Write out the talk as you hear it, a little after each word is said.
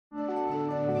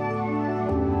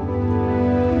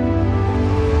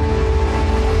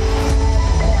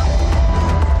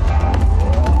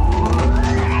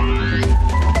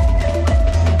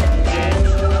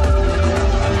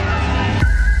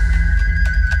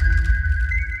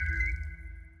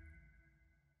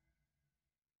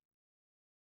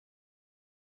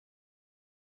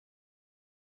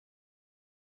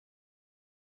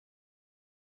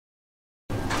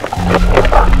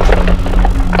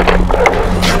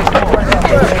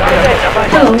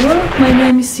Hello, my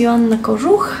name is Joanna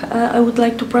KOZUCH. I would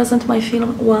like to present my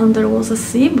film When There Was a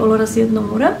Sea, Bolo,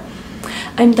 jedno.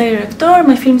 I'm director.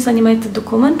 My film is animated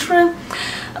documentary.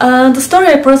 The story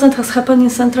I present has happened in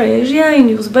Central Asia, in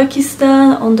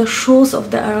Uzbekistan, on the shores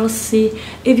of the Aral Sea.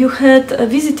 If you had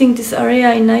visiting this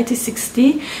area in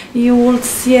 1960, you would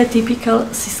see a typical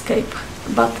seascape,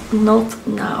 but not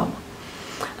now.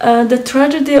 The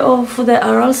tragedy of the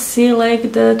Aral Sea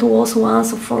lake, that was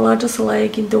once the largest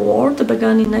lake in the world,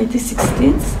 began in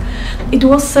 1960s. It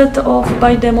was set off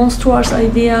by the monstrous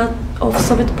idea of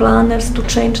Soviet planners to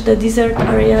change the desert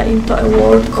area into a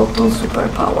world cotton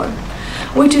superpower,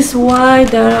 which is why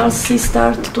the Aral Sea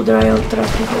started to dry out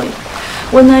rapidly.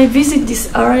 When I visit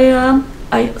this area,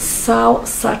 I saw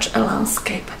such a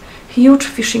landscape. Huge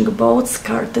fishing boats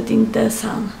skirted in the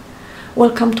sun.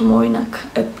 Welcome to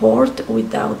Moynak, a port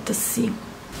without the sea.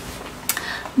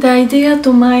 The idea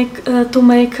to make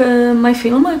my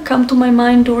film came to my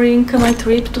mind during my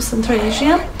trip to Central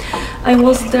Asia. I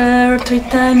was there 3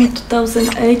 times in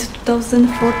 2008,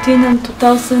 2014 and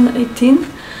 2018.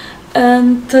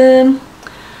 And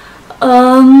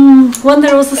When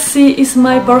There Was a Sea is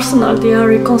my personal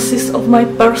diary, consists of my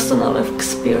personal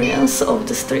experience of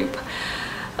this trip.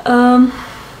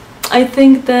 I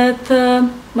think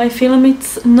that my film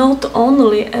is not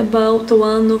only about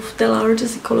one of the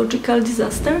largest ecological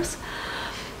disasters.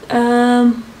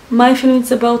 My film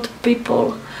is about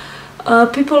people.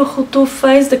 People who to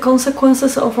face the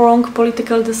consequences of wrong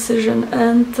political decision,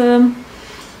 and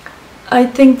I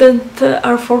think that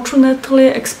unfortunately,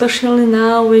 especially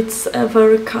now, it's a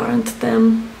very current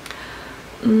theme.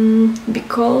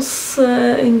 Because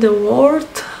in the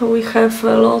world we have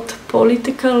a lot of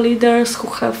political leaders who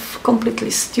have completely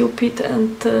stupid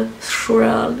and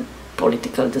surreal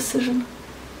political decisions.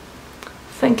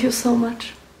 Thank you so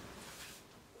much.